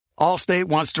Allstate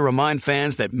wants to remind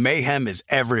fans that mayhem is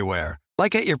everywhere,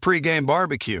 like at your pregame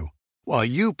barbecue. While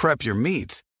you prep your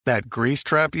meats, that grease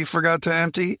trap you forgot to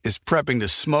empty is prepping to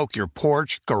smoke your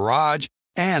porch, garage,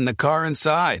 and the car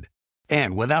inside.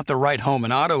 And without the right home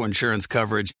and auto insurance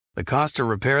coverage, the cost to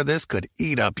repair this could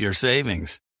eat up your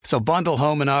savings. So bundle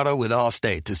home and auto with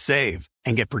Allstate to save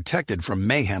and get protected from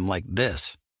mayhem like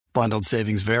this. Bundled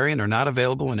savings vary and are not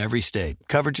available in every state.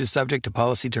 Coverage is subject to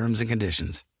policy terms and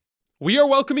conditions. We are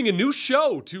welcoming a new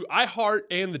show to iHeart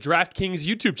and the DraftKings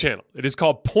YouTube channel. It is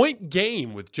called Point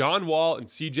Game with John Wall and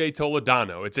CJ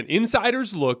Toledano. It's an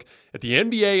insider's look at the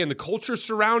NBA and the culture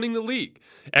surrounding the league.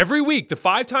 Every week, the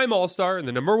five-time All-Star and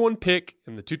the number one pick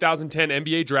in the 2010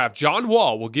 NBA draft, John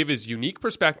Wall, will give his unique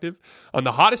perspective on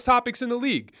the hottest topics in the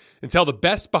league and tell the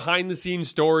best behind-the-scenes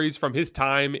stories from his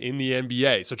time in the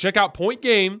NBA. So check out Point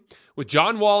Game with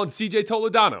John Wall and CJ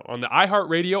Toledano on the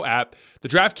iHeartRadio app, the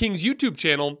DraftKings YouTube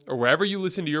channel, or wherever you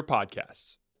listen to your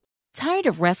podcasts. Tired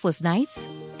of restless nights?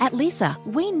 At Leesa,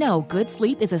 we know good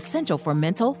sleep is essential for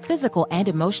mental, physical, and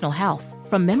emotional health.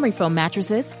 From memory foam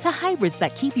mattresses to hybrids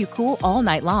that keep you cool all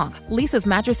night long, Leesa's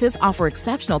mattresses offer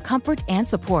exceptional comfort and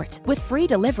support with free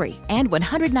delivery and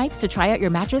 100 nights to try out your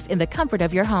mattress in the comfort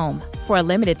of your home. For a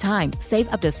limited time, save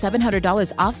up to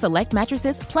 $700 off select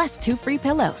mattresses plus 2 free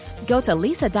pillows. Go to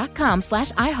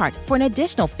leesa.com/iHeart for an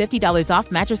additional $50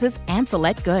 off mattresses and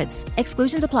select goods.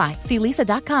 Exclusions apply. See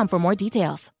leesa.com for more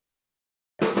details.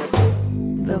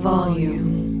 The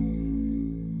volume.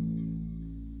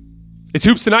 It's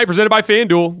Hoops Tonight presented by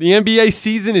FanDuel. The NBA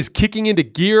season is kicking into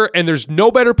gear, and there's no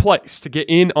better place to get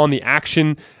in on the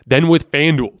action than with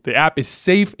FanDuel. The app is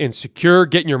safe and secure.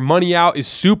 Getting your money out is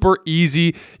super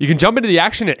easy. You can jump into the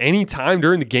action at any time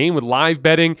during the game with live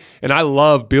betting, and I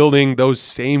love building those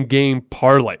same-game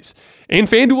parlays. And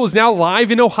FanDuel is now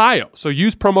live in Ohio, so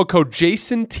use promo code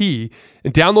JASONT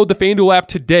and download the FanDuel app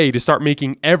today to start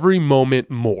making every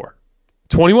moment more.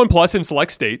 21 plus in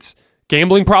select states.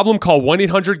 Gambling problem? Call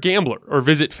 1-800-GAMBLER or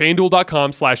visit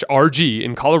FanDuel.com/RG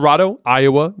in Colorado,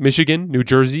 Iowa, Michigan, New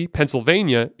Jersey,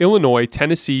 Pennsylvania, Illinois,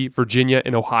 Tennessee, Virginia,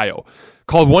 and Ohio.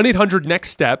 Call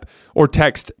 1-800-NEXT-STEP or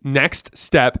text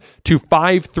NEXT-STEP to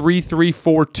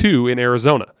 53342 in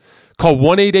Arizona. Call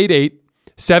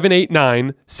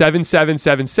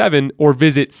 1-888-789-7777 or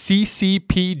visit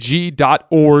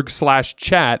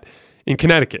ccpg.org/chat in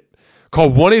Connecticut. Call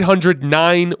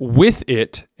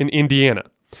 1-800-9-WITH-IT in Indiana.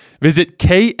 Visit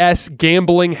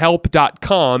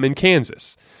ksgamblinghelp.com in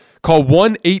Kansas. Call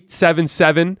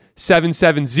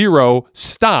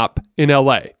 1-877-770-STOP in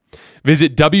LA.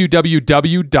 Visit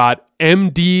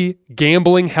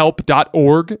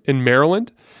www.mdgamblinghelp.org in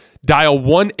Maryland. Dial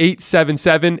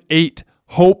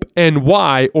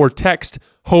 1-877-8-HOPE-NY or text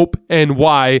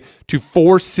HOPE-NY to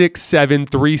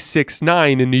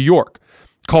 467-369 in New York.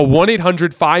 Call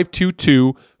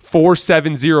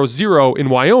 1-800-522-4700 in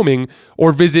Wyoming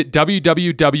or visit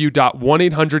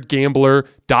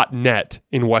www.1800gambler.net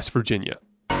in West Virginia.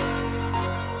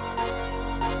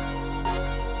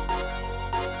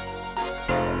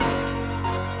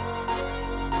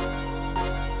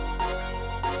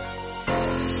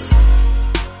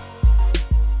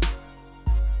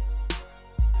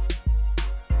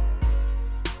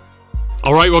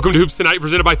 All right, welcome to Hoops Tonight,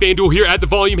 presented by FanDuel here at The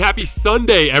Volume. Happy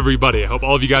Sunday, everybody. I hope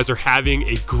all of you guys are having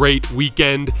a great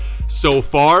weekend so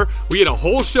far. We had a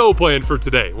whole show planned for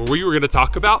today where we were going to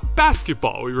talk about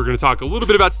basketball. We were going to talk a little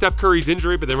bit about Steph Curry's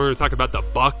injury, but then we were going to talk about the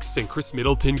Bucks and Chris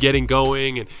Middleton getting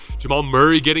going and Jamal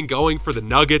Murray getting going for the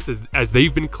Nuggets as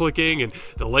they've been clicking, and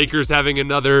the Lakers having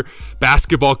another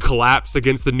basketball collapse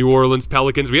against the New Orleans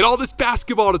Pelicans. We had all this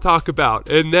basketball to talk about,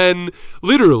 and then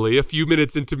literally a few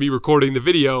minutes into me recording the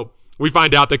video, we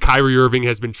find out that Kyrie Irving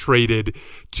has been traded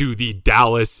to the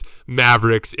Dallas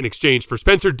Mavericks in exchange for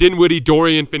Spencer Dinwiddie,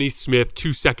 Dorian Finney-Smith,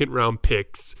 2 second-round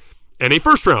picks, and a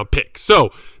first-round pick.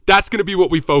 So that's going to be what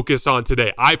we focus on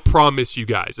today. I promise you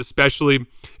guys, especially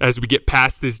as we get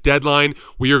past this deadline,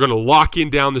 we are going to lock in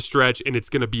down the stretch, and it's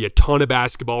going to be a ton of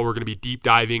basketball. We're going to be deep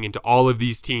diving into all of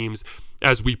these teams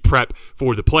as we prep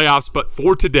for the playoffs. But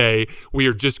for today, we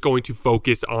are just going to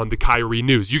focus on the Kyrie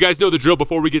news. You guys know the drill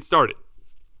before we get started.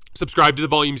 Subscribe to the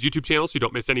Volume's YouTube channel so you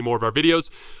don't miss any more of our videos.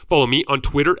 Follow me on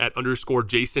Twitter at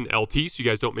 _JasonLT so you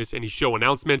guys don't miss any show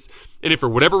announcements. And if for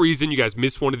whatever reason you guys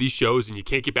miss one of these shows and you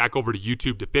can't get back over to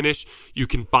YouTube to finish, you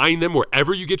can find them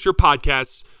wherever you get your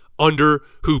podcasts under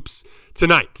Hoops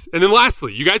Tonight. And then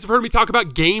lastly, you guys have heard me talk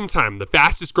about Game Time, the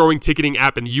fastest growing ticketing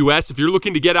app in the US. If you're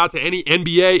looking to get out to any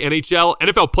NBA, NHL,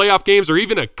 NFL playoff games, or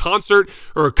even a concert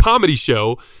or a comedy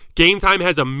show, Game Time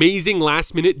has amazing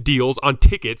last minute deals on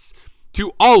tickets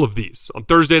to all of these. On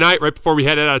Thursday night, right before we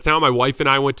headed out of town, my wife and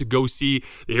I went to go see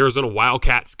the Arizona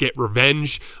Wildcats get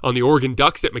revenge on the Oregon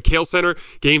Ducks at McHale Center.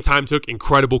 Game Time took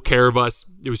incredible care of us.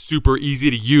 It was super easy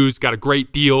to use, got a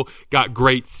great deal, got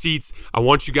great seats. I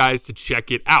want you guys to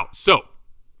check it out. So,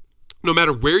 no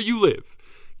matter where you live,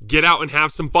 get out and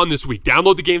have some fun this week.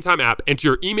 Download the Game Time app, enter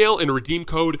your email, and redeem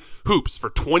code HOOPS for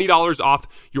 $20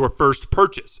 off your first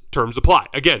purchase. Terms apply.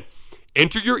 Again,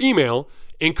 enter your email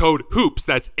and code HOOPS,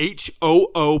 that's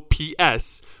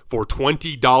HOOPS, for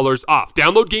 $20 off.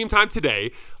 Download Game Time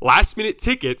today. Last minute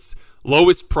tickets,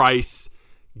 lowest price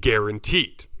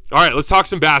guaranteed. All right, let's talk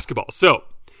some basketball. So,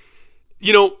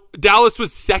 Dallas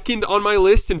was second on my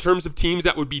list in terms of teams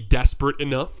that would be desperate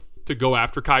enough to go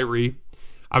after Kyrie.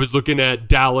 I was looking at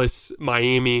Dallas,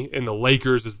 Miami, and the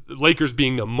Lakers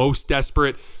being the most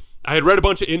desperate. I had read a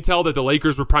bunch of intel that the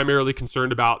Lakers were primarily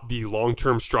concerned about the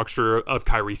long-term structure of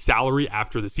Kyrie's salary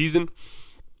after the season,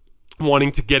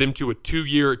 wanting to get him to a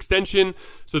 2-year extension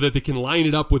so that they can line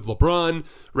it up with LeBron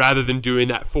rather than doing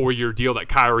that 4-year deal that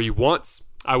Kyrie wants.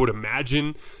 I would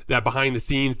imagine that behind the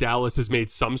scenes, Dallas has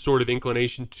made some sort of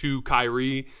inclination to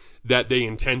Kyrie that they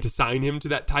intend to sign him to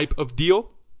that type of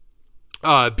deal.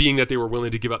 Being that they were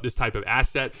willing to give up this type of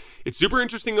asset. It's super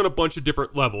interesting on a bunch of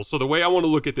different levels. So the way I want to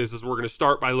look at this is we're going to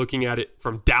start by looking at it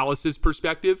from Dallas's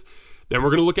perspective. Then we're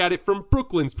going to look at it from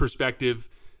Brooklyn's perspective.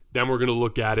 Then we're going to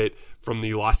look at it from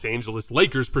the Los Angeles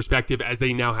Lakers perspective as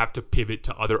they now have to pivot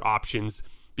to other options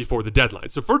before the deadline.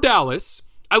 So for Dallas,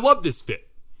 I love this fit.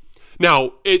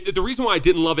 Now, the reason why I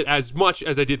didn't love it as much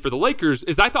as I did for the Lakers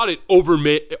is I thought it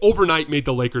overnight made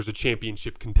the Lakers a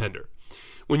championship contender.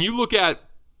 When you look at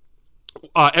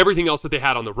everything else that they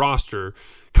had on the roster,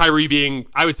 Kyrie being,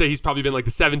 I would say he's probably been like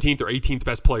the 17th or 18th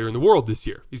best player in the world this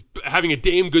year. He's having a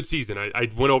damn good season. I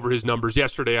went over his numbers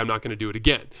yesterday. I'm not going to do it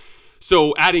again.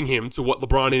 So adding him to what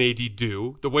LeBron and AD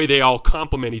do, the way they all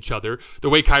complement each other, the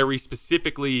way Kyrie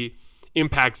specifically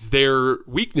impacts their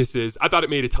weaknesses, I thought it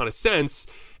made a ton of sense.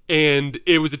 And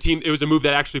it was a move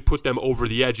that actually put them over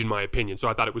the edge, in my opinion. So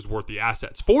I thought it was worth the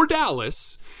assets. For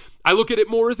Dallas, I look at it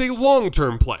more as a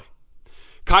long-term play.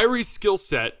 Kyrie's skill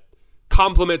set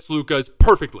complements Luka's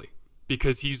perfectly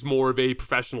because he's more of a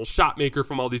professional shot maker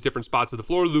from all these different spots of the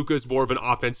floor. Luka's more of an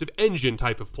offensive engine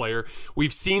type of player.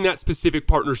 We've seen that specific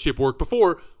partnership work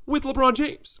before with LeBron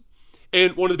James.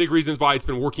 And one of the big reasons why it's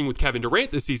been working with Kevin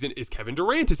Durant this season is Kevin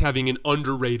Durant is having an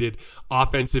underrated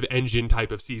offensive engine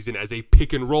type of season as a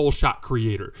pick and roll shot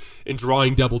creator and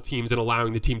drawing double teams and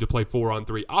allowing the team to play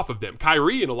 4-on-3 off of them.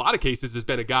 Kyrie, in a lot of cases, has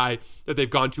been a guy that they've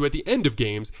gone to at the end of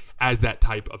games as that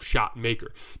type of shot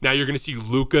maker. Now you're going to see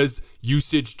Luka's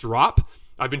usage drop.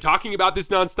 I've been talking about this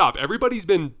nonstop. Everybody's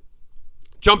been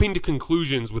jumping to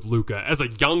conclusions with Luka as a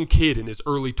young kid in his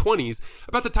early 20s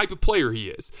about the type of player he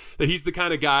is. That he's the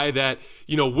kind of guy that,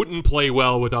 wouldn't play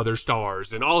well with other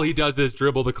stars, and all he does is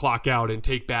dribble the clock out and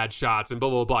take bad shots and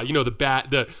blah, blah, blah.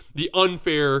 The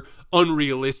unfair,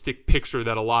 unrealistic picture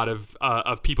that a lot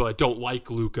of people that don't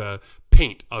like Luka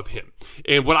paint of him.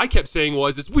 And what I kept saying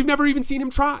is we've never even seen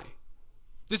him try.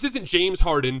 This isn't James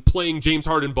Harden playing James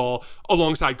Harden ball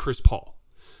alongside Chris Paul.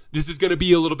 This is going to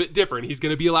be a little bit different. He's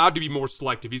going to be allowed to be more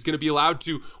selective. He's going to be allowed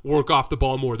to work off the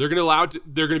ball more. They're going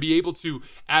to be able to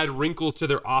add wrinkles to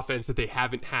their offense that they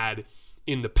haven't had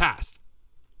in the past.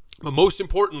 But most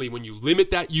importantly, when you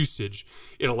limit that usage,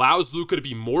 it allows Luka to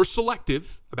be more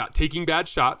selective about taking bad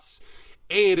shots,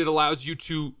 and it allows you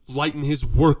to lighten his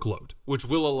workload, which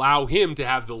will allow him to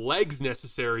have the legs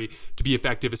necessary to be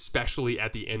effective, especially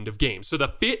at the end of games. So the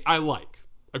fit I like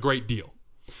a great deal.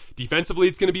 Defensively,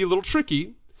 it's going to be a little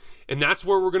tricky. And that's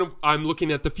where I'm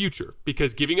looking at the future,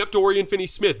 because giving up Dorian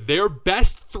Finney-Smith, their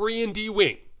best 3-and-D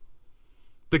wing,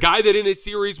 the guy that in a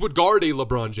series would guard a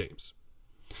LeBron James,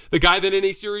 the guy that in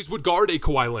a series would guard a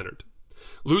Kawhi Leonard,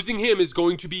 losing him is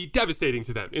going to be devastating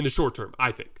to them in the short term,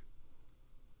 I think.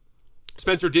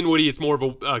 Spencer Dinwiddie, it's more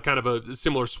of a kind of a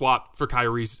similar swap for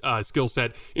Kyrie's skill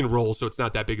set in role, so it's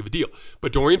not that big of a deal.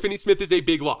 But Dorian Finney-Smith is a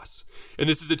big loss. And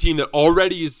this is a team that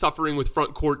already is suffering with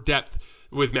front court depth,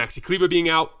 with Maxi Kleber being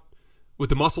out, with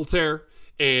the muscle tear,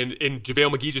 and JaVale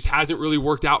McGee just hasn't really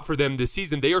worked out for them this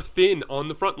season. They are thin on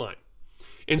the front line.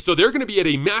 And so they're going to be at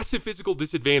a massive physical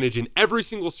disadvantage in every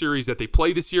single series that they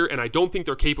play this year, and I don't think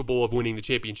they're capable of winning the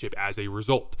championship as a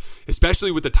result,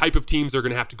 especially with the type of teams they're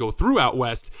going to have to go through out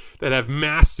west that have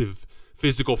massive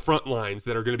physical front lines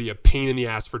that are going to be a pain in the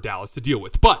ass for Dallas to deal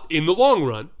with. But in the long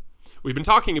run, we've been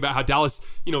talking about how Dallas,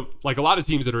 like a lot of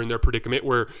teams that are in their predicament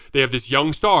where they have this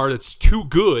young star that's too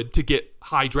good to get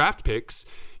high draft picks,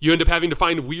 you end up having to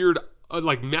find weird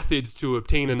methods to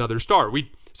obtain another star.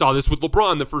 Saw this with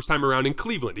LeBron the first time around in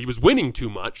Cleveland. He was winning too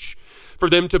much for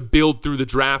them to build through the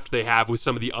draft they have with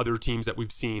some of the other teams that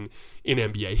we've seen in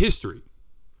NBA history.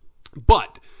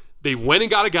 But they went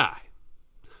and got a guy.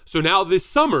 So now this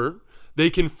summer, they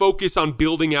can focus on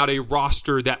building out a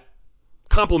roster that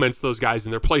complements those guys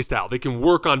in their play style. They can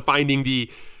work on finding the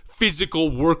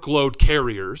physical workload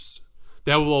carriers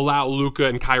that will allow Luka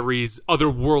and Kyrie's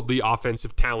otherworldly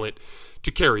offensive talent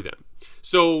to carry them.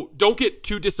 So don't get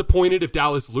too disappointed if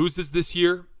Dallas loses this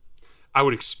year. I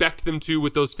would expect them to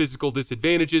with those physical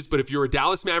disadvantages, but if you're a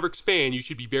Dallas Mavericks fan, you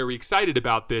should be very excited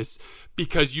about this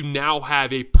because you now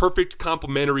have a perfect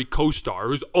complementary co-star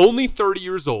who's only 30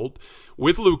 years old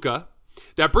with Luka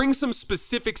that brings some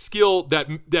specific skill that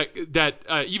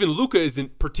even Luka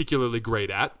isn't particularly great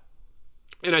at.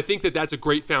 And I think that that's a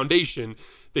great foundation.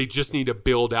 They just need to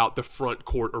build out the front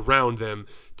court around them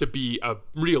to be a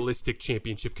realistic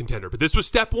championship contender. But this was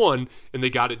step one, and they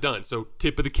got it done. So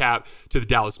tip of the cap to the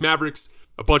Dallas Mavericks.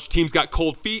 A bunch of teams got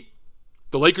cold feet.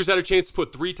 The Lakers had a chance to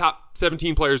put 3 top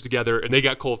 17 players together, and they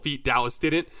got cold feet. Dallas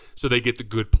didn't, so they get the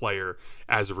good player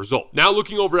as a result. Now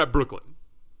looking over at Brooklyn.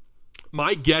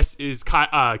 My guess is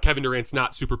Kevin Durant's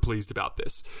not super pleased about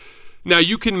this. Now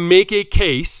you can make a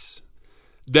case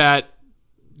that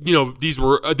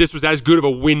this was as good of a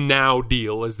win now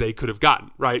deal as they could have gotten,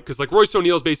 right? Because like Royce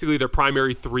O'Neal is basically their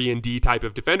primary 3-and-D type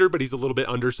of defender, but he's a little bit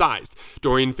undersized.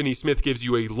 Dorian Finney-Smith gives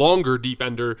you a longer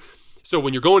defender. So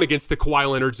when you're going against the Kawhi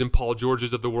Leonards and Paul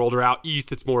Georges of the world, or out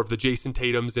east, it's more of the Jason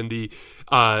Tatums and the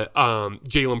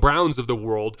Jaylen Browns of the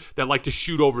world that like to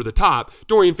shoot over the top.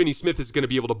 Dorian Finney-Smith is going to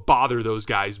be able to bother those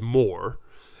guys more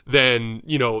than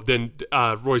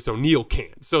Royce O'Neal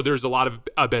can. So there's a lot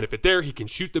of benefit there. He can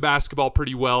shoot the basketball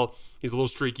pretty well. He's a little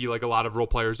streaky like a lot of role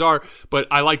players are, but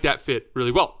I like that fit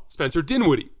really well. Spencer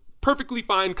Dinwiddie, perfectly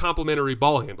fine complementary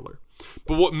ball handler.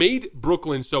 But what made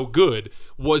Brooklyn so good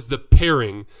was the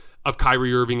pairing of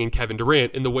Kyrie Irving and Kevin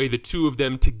Durant and the way the two of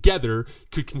them together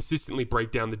could consistently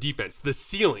break down the defense. The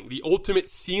ceiling, the ultimate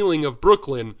ceiling of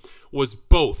Brooklyn was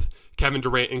both Kevin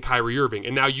Durant and Kyrie Irving.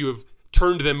 And now you have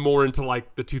turned them more into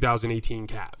like the 2018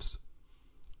 Cavs,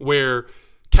 where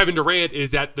Kevin Durant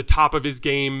is at the top of his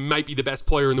game, might be the best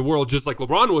player in the world, just like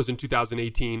LeBron was in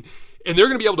 2018. And they're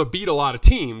going to be able to beat a lot of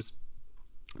teams,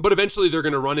 but eventually they're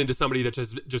going to run into somebody that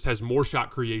just has more shot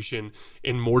creation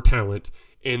and more talent,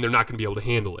 and they're not going to be able to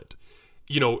handle it.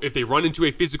 If they run into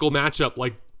a physical matchup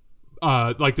like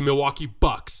the Milwaukee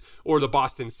Bucks or the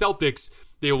Boston Celtics,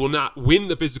 they will not win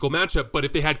the physical matchup. But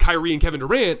if they had Kyrie and Kevin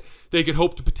Durant, they could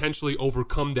hope to potentially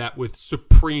overcome that with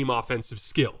supreme offensive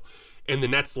skill. And the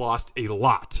Nets lost a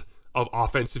lot of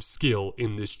offensive skill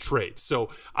in this trade. So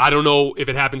I don't know if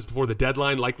it happens before the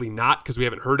deadline. Likely not, because we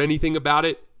haven't heard anything about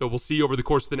it. But we'll see over the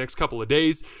course of the next couple of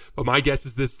days. But my guess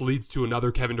is this leads to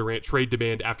another Kevin Durant trade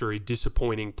demand after a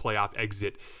disappointing playoff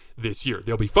exit this year.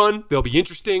 They'll be fun. They'll be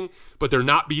interesting. But they're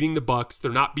not beating the Bucks.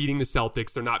 They're not beating the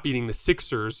Celtics. They're not beating the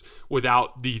Sixers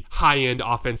without the high-end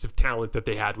offensive talent that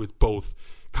they had with both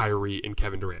Kyrie and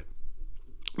Kevin Durant.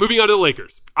 Moving on to the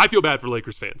Lakers. I feel bad for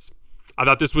Lakers fans. I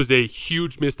thought this was a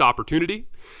huge missed opportunity.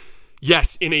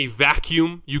 Yes, in a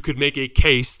vacuum, you could make a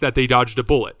case that they dodged a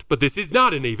bullet, but this is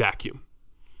not in a vacuum.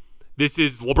 This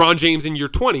is LeBron James in year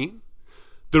 20,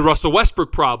 the Russell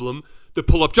Westbrook problem, the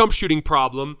pull-up jump shooting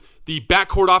problem, the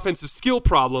backcourt offensive skill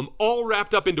problem, all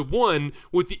wrapped up into one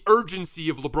with the urgency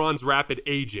of LeBron's rapid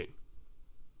aging.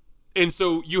 And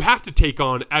so you have to take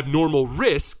on abnormal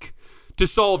risk to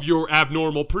solve your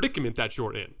abnormal predicament that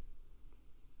you're in.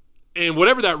 And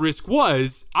whatever that risk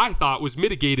was, I thought was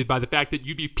mitigated by the fact that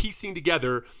you'd be piecing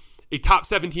together a top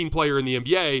 17 player in the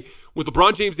NBA with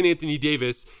LeBron James and Anthony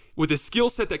Davis with a skill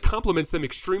set that complements them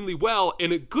extremely well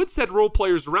and a good set of role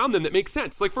players around them that make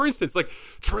sense. Like, for instance, like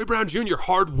Troy Brown Jr.,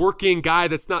 hard-working guy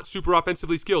that's not super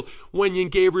offensively skilled.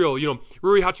 Wenyen Gabriel,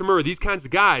 Rui Hachimura, these kinds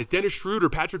of guys. Dennis Schroeder,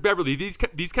 Patrick Beverley, these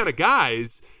kind of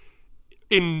guys.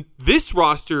 In this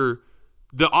roster,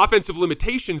 the offensive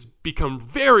limitations become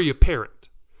very apparent.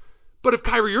 But if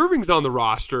Kyrie Irving's on the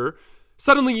roster,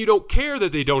 suddenly you don't care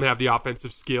that they don't have the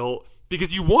offensive skill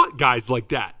because you want guys like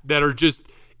that are just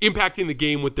impacting the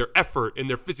game with their effort and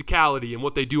their physicality and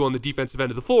what they do on the defensive end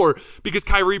of the floor, because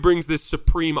Kyrie brings this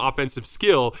supreme offensive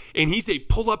skill and he's a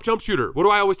pull-up jump shooter. What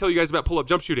do I always tell you guys about pull-up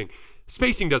jump shooting?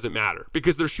 Spacing doesn't matter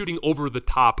because they're shooting over the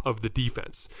top of the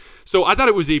defense. So I thought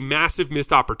it was a massive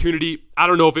missed opportunity. I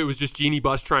don't know if it was just Jeannie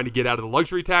Buss trying to get out of the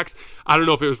luxury tax. I don't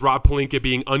know if it was Rob Pelinka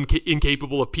being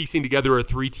incapable of piecing together a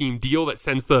 3-team deal that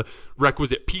sends the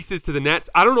requisite pieces to the Nets.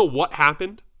 I don't know what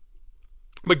happened.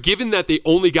 But given that they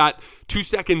only got 2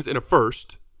 seconds and a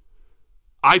first,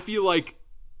 I feel like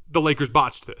the Lakers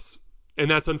botched this. And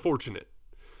that's unfortunate.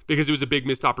 because it was a big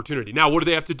missed opportunity. Now, what do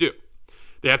they have to do?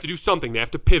 They have to do something. They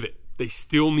have to pivot. They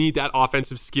still need that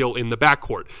offensive skill in the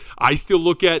backcourt. I still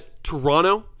look at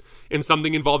Toronto and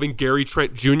something involving Gary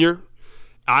Trent Jr.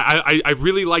 I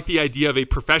really like the idea of a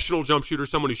professional jump shooter,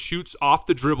 someone who shoots off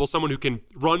the dribble, someone who can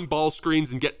run ball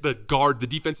screens and get the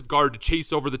defensive guard to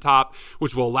chase over the top,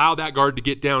 which will allow that guard to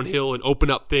get downhill and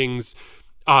open up things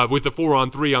with the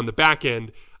 4-on-3 on the back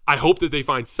end. I hope that they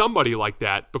find somebody like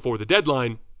that before the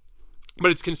deadline. But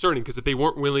it's concerning because if they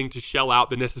weren't willing to shell out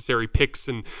the necessary picks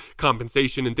and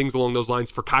compensation and things along those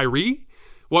lines for Kyrie,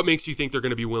 what makes you think they're going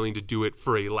to be willing to do it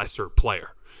for a lesser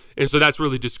player? And so that's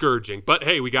really discouraging. But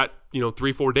hey, we got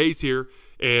 3-4 days here,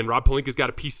 and Rob Pelinka's got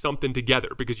to piece something together,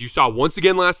 because you saw once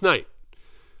again last night,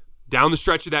 down the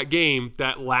stretch of that game,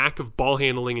 that lack of ball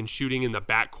handling and shooting in the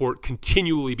backcourt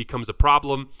continually becomes a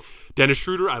problem. Dennis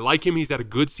Schroeder, I like him. He's had a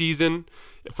good season.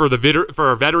 For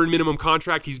a veteran minimum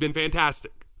contract, he's been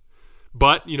fantastic.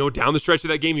 But, down the stretch of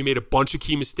that game, he made a bunch of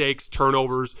key mistakes,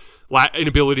 turnovers,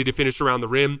 inability to finish around the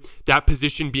rim. That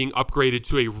position being upgraded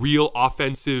to a real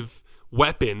offensive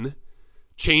weapon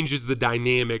changes the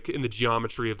dynamic and the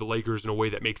geometry of the Lakers in a way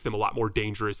that makes them a lot more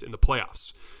dangerous in the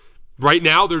playoffs. Right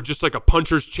now, they're just like a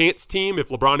puncher's chance team if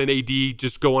LeBron and AD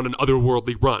just go on an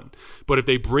otherworldly run. But if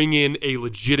they bring in a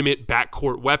legitimate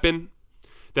backcourt weapon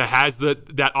that has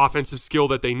that offensive skill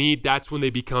that they need, that's when they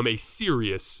become a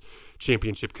serious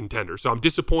championship contender. So I'm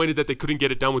disappointed that they couldn't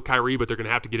get it done with Kyrie, but they're going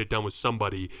to have to get it done with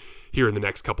somebody here in the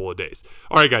next couple of days.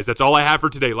 All right, guys, that's all I have for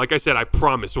today. Like I said, I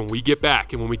promise when we get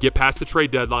back and when we get past the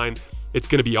trade deadline, it's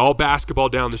going to be all basketball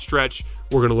down the stretch.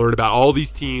 We're going to learn about all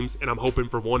these teams, and I'm hoping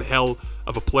for one hell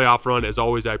of a playoff run. As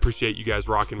always, I appreciate you guys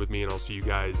rocking with me, and I'll see you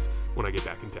guys when I get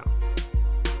back in town.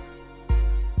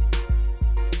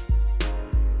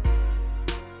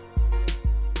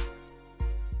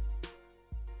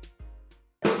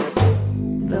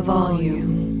 The volume.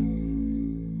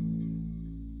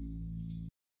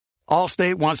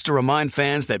 Allstate wants to remind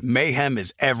fans that mayhem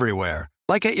is everywhere,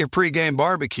 like at your pregame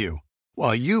barbecue.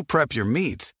 While you prep your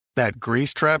meats, that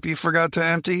grease trap you forgot to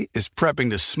empty is prepping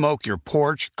to smoke your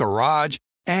porch, garage,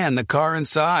 and the car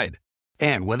inside.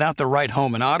 And without the right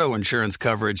home and auto insurance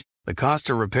coverage, the cost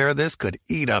to repair this could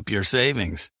eat up your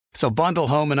savings. So bundle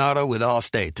home and auto with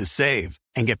Allstate to save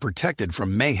and get protected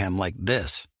from mayhem like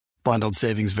this. Bundled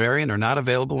savings vary and are not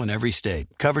available in every state.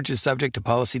 Coverage is subject to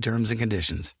policy terms and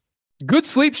conditions. Good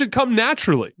sleep should come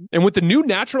naturally. And with the new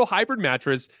Natural Hybrid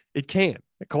mattress, it can.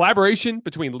 A collaboration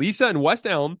between Lisa and West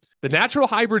Elm, the Natural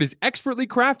Hybrid is expertly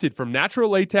crafted from natural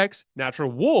latex,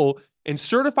 natural wool, and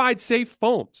certified safe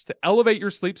foams to elevate your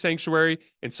sleep sanctuary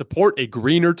and support a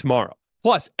greener tomorrow.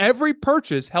 Plus, every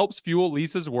purchase helps fuel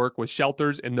Lisa's work with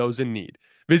shelters and those in need.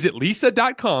 Visit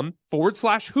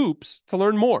lisa.com/hoops to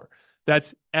learn more.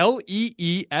 That's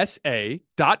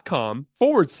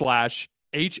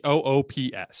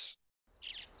LEESA.com/HOOPS.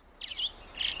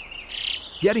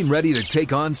 Getting ready to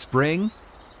take on spring?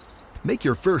 Make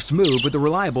your first move with the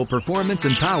reliable performance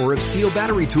and power of Steel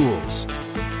battery tools.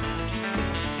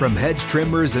 From hedge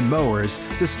trimmers and mowers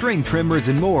to string trimmers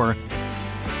and more,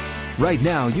 right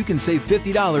now you can save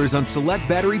 $50 on select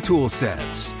battery tool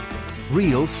sets.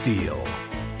 Real Steel.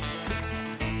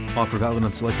 Offer valid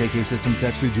on select AK system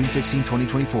sets through June 16,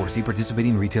 2024. See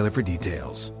participating retailer for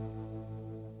details.